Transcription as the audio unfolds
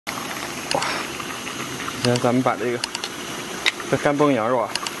现在咱们把这干崩羊肉啊，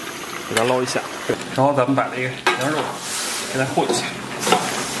给它捞一下，然后咱们把这个羊肉给它和一下，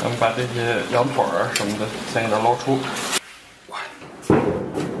咱们把这些羊腿儿什么的先给它捞出。哇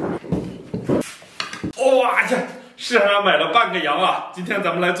呀！市场上买了半个羊啊！今天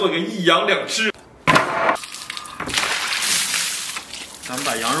咱们来做个一羊两吃。咱们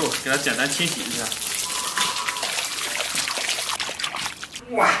把羊肉给它简单清洗一下。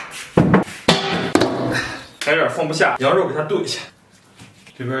哇！还有点放不下，羊肉给它剁一下。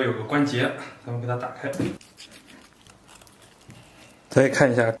这边有个关节，咱们给它打开。再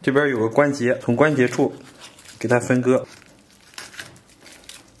看一下，这边有个关节，从关节处给它分割。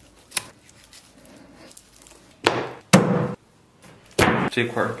这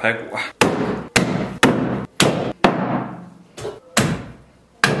块是排骨啊。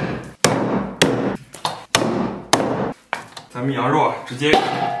咱们羊肉啊，直接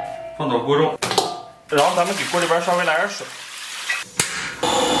放到锅中，然后咱们给锅里边稍微来点水。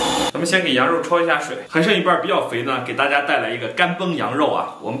咱们先给羊肉焯一下水，还剩一半比较肥呢，给大家带来一个干崩羊肉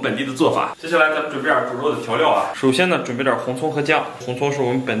啊，我们本地的做法。接下来咱们准备点煮肉的调料啊，首先呢，准备点红葱和姜。红葱是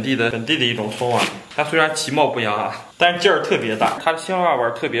我们本地的一种葱啊，它虽然其貌不扬啊，但是劲儿特别大，它的辛辣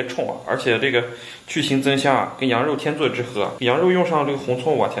味特别冲啊，而且这个去腥增香啊，跟羊肉天作之合。羊肉用上这个红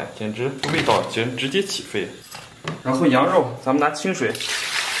葱，我天，简直味道直接起飞。然后羊肉咱们拿清水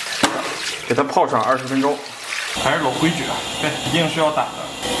给它泡上20分钟，还是老规矩啊，对，一定是要打的。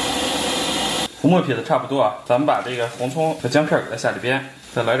红末撇的差不多啊，咱们把这个红葱和姜片给它下里边，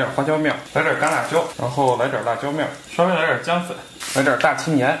再来点花椒面，来点干辣椒，然后来点辣椒面，稍微来点姜粉，来点大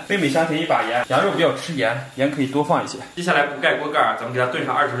青盐，味美香甜一把盐。羊肉比较吃盐，盐可以多放一些。接下来不盖锅盖，咱们给它炖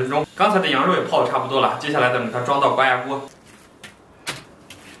上20分钟。刚才的羊肉也泡的差不多了，接下来咱们给它装到高压锅。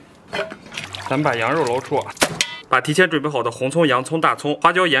咱们把羊肉捞出啊，把提前准备好的红葱、洋葱、大葱、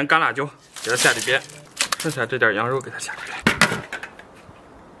花椒、盐、干辣椒给它下里边，剩下这点羊肉给它下里边。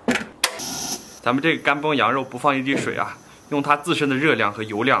咱们这个干崩羊肉不放一滴水啊，用它自身的热量和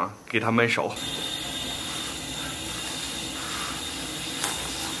油量给它焖熟。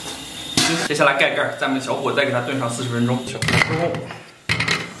接下来盖盖，咱们小火再给它炖上40分钟。小火中，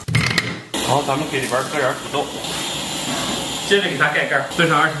然后咱们给里边搁点土豆，接着给它盖盖，炖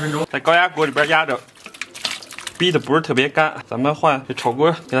上20分钟，在高压锅里边压着，逼的不是特别干。咱们换这炒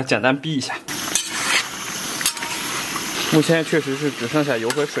锅给它简单逼一下。目前确实是只剩下油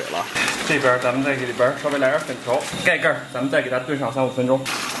和水了。这边咱们再给里边稍微来点粉条，盖盖，咱们再给它炖上3-5分钟。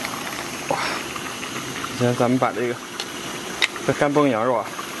哇！现在咱们把这干崩羊肉啊，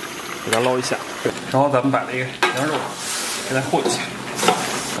给它捞一下，然后咱们把这个羊肉给它和一下，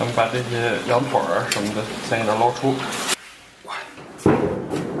咱们把这些羊腿儿什么的先给它捞出。哇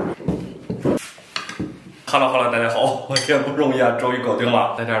！Hello， 大家好，我天不容易啊，终于搞定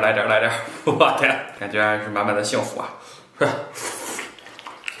了，来点，我天，感觉还是满满的幸福啊！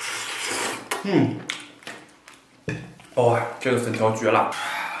哦，这个粉条绝了！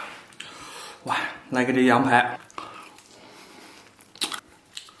哇，来个这羊排，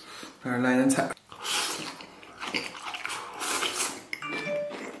这来点菜。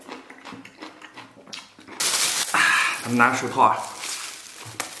咱们拿手套啊。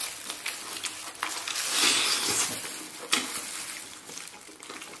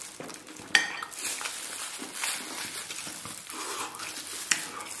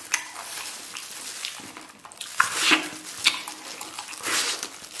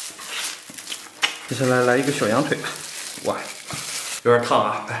接下来来一个小羊腿，哇，有点烫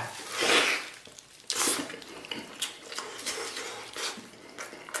啊！来，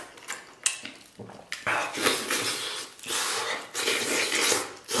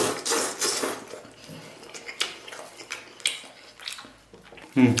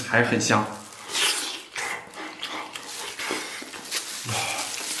还是很香。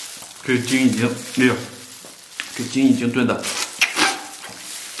这筋已经，哎呦，这筋已经炖的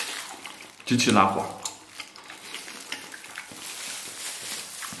极其辣火。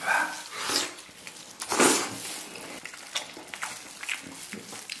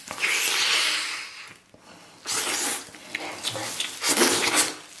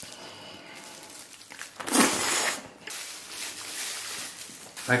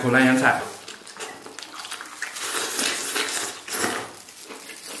来口蓝盐菜，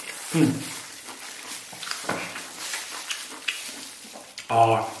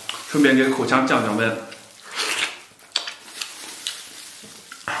哦，顺便给口腔降降温。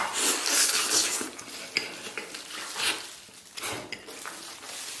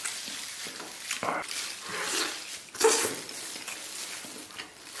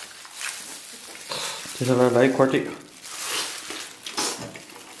接下来来一块这个，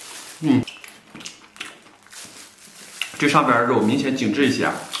这上边肉明显紧致一些。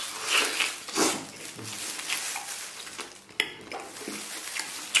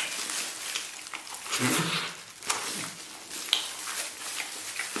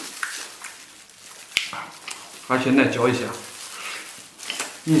而且耐嚼一些。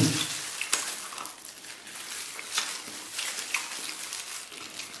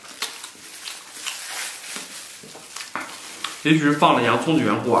也许是放了洋葱的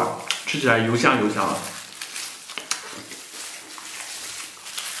缘故啊，吃起来油香油香的。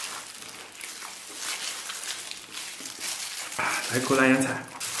来一口蓝腌菜。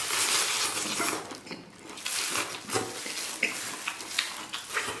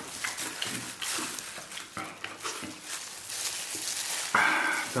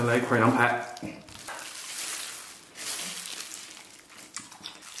再来一块羊排。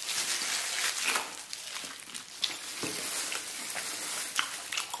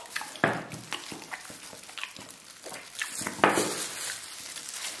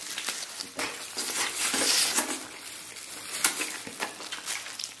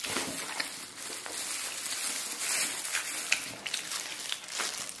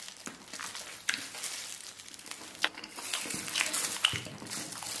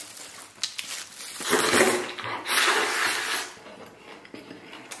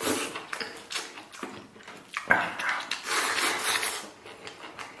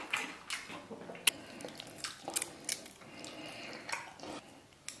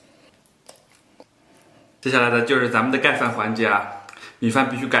接下来的就是咱们的盖饭环节啊，米饭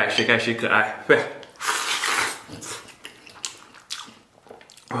必须盖，谁盖谁可爱。对，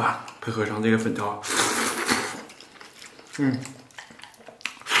哇，配合上这个粉条，